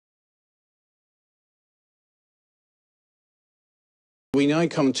we now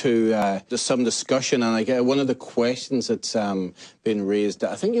come to some discussion, and one of the questions that's been raised,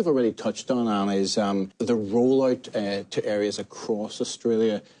 I think you've already touched on, Anna, is the rollout to areas across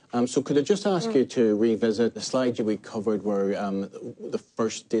Australia. So could I just ask you to revisit the slide we covered where the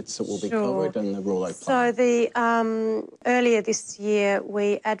first dates that will be covered and the rollout plan? So earlier this year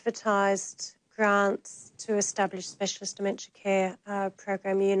we advertised grants to establish Specialist Dementia Care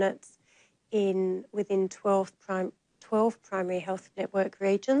Program units within 12 primary health network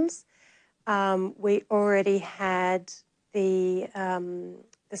regions. We already had the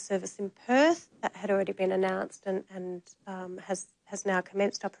service in Perth that had already been announced and has now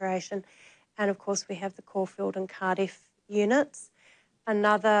commenced operation. And of course we have the Caulfield and Cardiff units.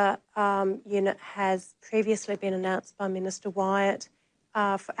 Another unit has previously been announced by Minister Wyatt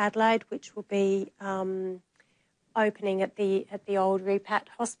for Adelaide, which will be opening at the old Repat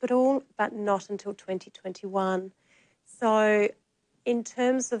Hospital, but not until 2021. So in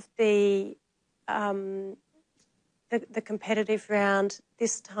terms of the competitive round,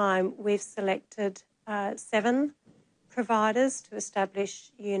 this time we've selected 7 providers to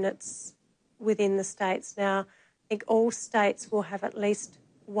establish units within the states. Now, I think all states will have at least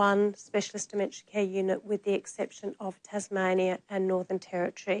one specialist dementia care unit, with the exception of Tasmania and Northern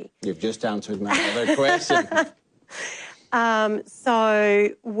Territory. You've just answered my other question. So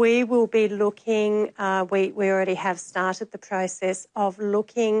we will be looking, we already have started the process of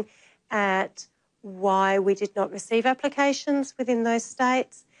looking at why we did not receive applications within those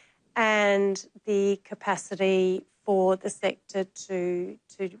states and the capacity for the sector to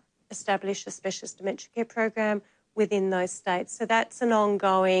establish a specialist dementia care program within those states. So that's an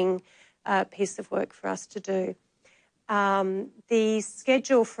ongoing piece of work for us to do. The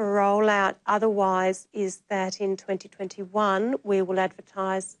schedule for rollout otherwise is that in 2021 we will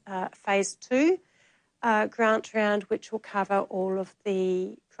advertise Phase 2 grant round, which will cover all of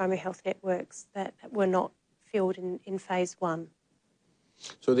the primary health networks that were not filled in Phase 1.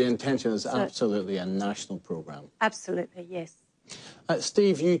 So the intention is absolutely a national programme? Absolutely, yes.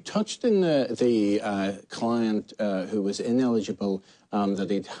 Steve, you touched on the client who was ineligible, that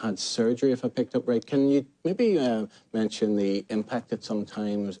he'd had surgery, if I picked up right. Can you maybe mention the impact at some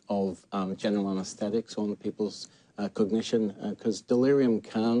times of general anaesthetics on people's cognition? Because delirium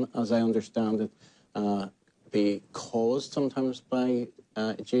can, as I understand it, be caused sometimes by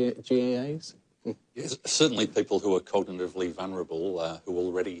GAAs? Yes, certainly people who are cognitively vulnerable, who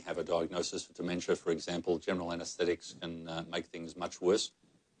already have a diagnosis of dementia, for example, general anaesthetics can make things much worse.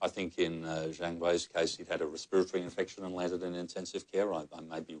 I think in Zhang Wei's case, he'd had a respiratory infection and landed in intensive care. I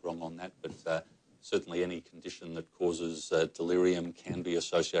may be wrong on that, but certainly any condition that causes delirium can be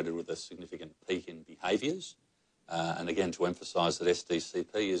associated with a significant peak in behaviours. And again, to emphasise that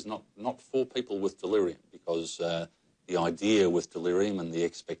SDCP is not for people with delirium, because the idea with delirium and the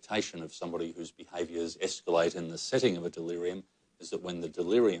expectation of somebody whose behaviours escalate in the setting of a delirium is that when the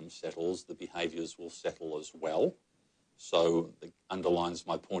delirium settles, the behaviours will settle as well. So it underlines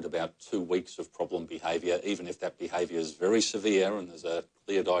my point about 2 weeks of problem behaviour. Even if that behaviour is very severe and there's a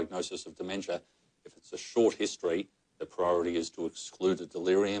clear diagnosis of dementia, if it's a short history, the priority is to exclude a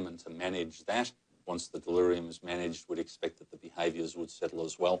delirium and to manage that. Once the delirium is managed, we'd expect that the behaviours would settle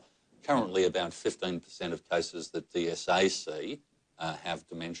as well. Currently, about 15% of cases that DSA see have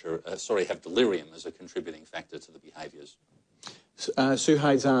delirium as a contributing factor to the behaviours.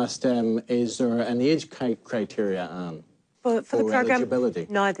 Suhail's asked, is there an age criteria, Anne, for the program? Eligibility?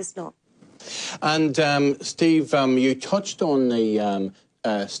 No, there's not. And Steve, you touched on the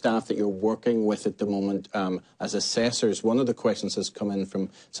staff that you're working with at the moment as assessors. One of the questions that's come in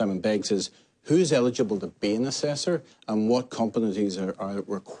from Simon Beggs is, who's eligible to be an assessor and what competencies are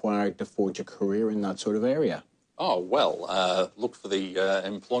required to forge a career in that sort of area? Oh, well, look for the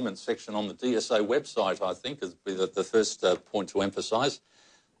employment section on the DSA website, I think, is the first point to emphasise.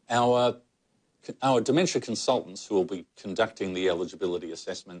 Our dementia consultants who will be conducting the eligibility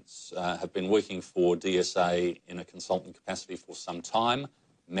assessments have been working for DSA in a consultant capacity for some time,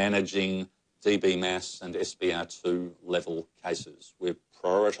 managing DB-MAS and SBR2 level cases. We're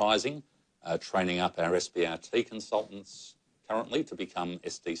prioritising training up our SBRT consultants currently to become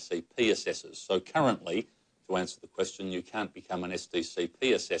SDCP assessors. So currently, to answer the question, you can't become an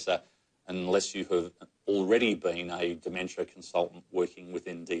SDCP assessor unless you have already been a dementia consultant working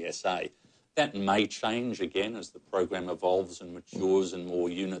within DSA. That may change again as the program evolves and matures and more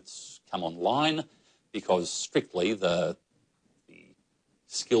units come online, because strictly the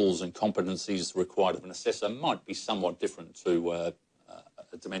skills and competencies required of an assessor might be somewhat different to a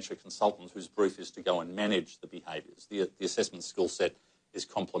dementia consultant whose brief is to go and manage the behaviours. The assessment skill set is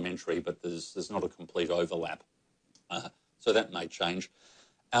complementary, but there's not a complete overlap. So that may change.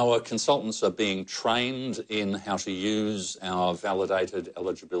 Our consultants are being trained in how to use our validated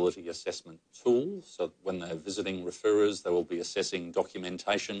eligibility assessment tool. So when they're visiting referrers, they will be assessing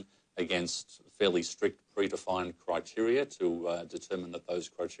documentation against fairly strict predefined criteria to determine that those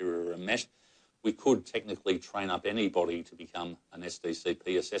criteria are met. We could technically train up anybody to become an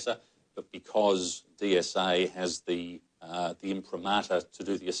SDCP assessor, but because DSA has the imprimatur to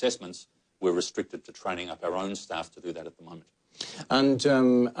do the assessments, we're restricted to training up our own staff to do that at the moment. And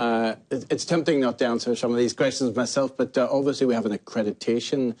it's tempting not to answer some of these questions myself, but obviously we have an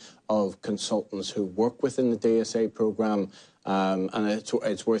accreditation of consultants who work within the DSA programme, and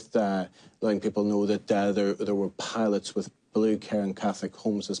it's worth letting people know that there were pilots with Blue Care and Catholic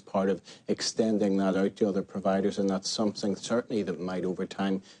Homes as part of extending that out to other providers, and that's something certainly that might over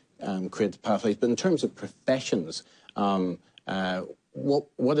time create pathways. But in terms of professions,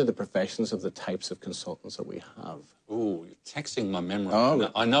 what are the professions of the types of consultants that we have? Ooh, you're taxing my memory. Oh.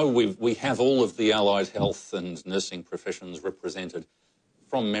 I know we have all of the allied health and nursing professions represented.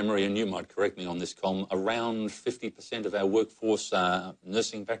 From memory, and you might correct me on this, Colm, around 50% of our workforce are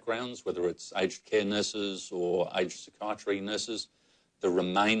nursing backgrounds, whether it's aged care nurses or aged psychiatry nurses. The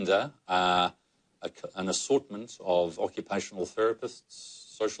remainder are an assortment of occupational therapists,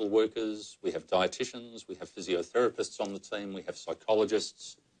 social workers, we have dietitians, we have physiotherapists on the team, we have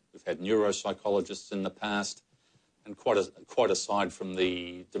psychologists, we've had neuropsychologists in the past. And quite aside from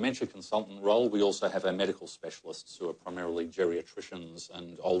the dementia consultant role, we also have our medical specialists who are primarily geriatricians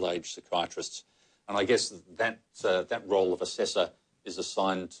and old age psychiatrists. And I guess that role of assessor is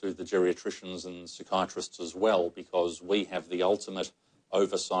assigned to the geriatricians and psychiatrists as well, because we have the ultimate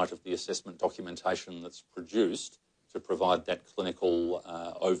oversight of the assessment documentation that's produced to provide that clinical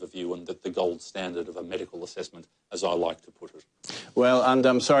overview and the gold standard of a medical assessment, as I like to put it. Well, and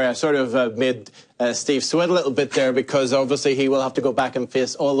I'm sorry, I sort of made Steve sweat a little bit there, because obviously he will have to go back and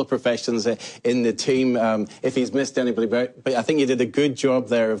face all the professions in the team if he's missed anybody. But I think you did a good job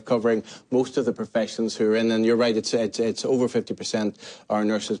there of covering most of the professions who are in. And you're right, it's over 50% are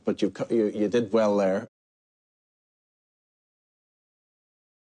nurses, but you did well there.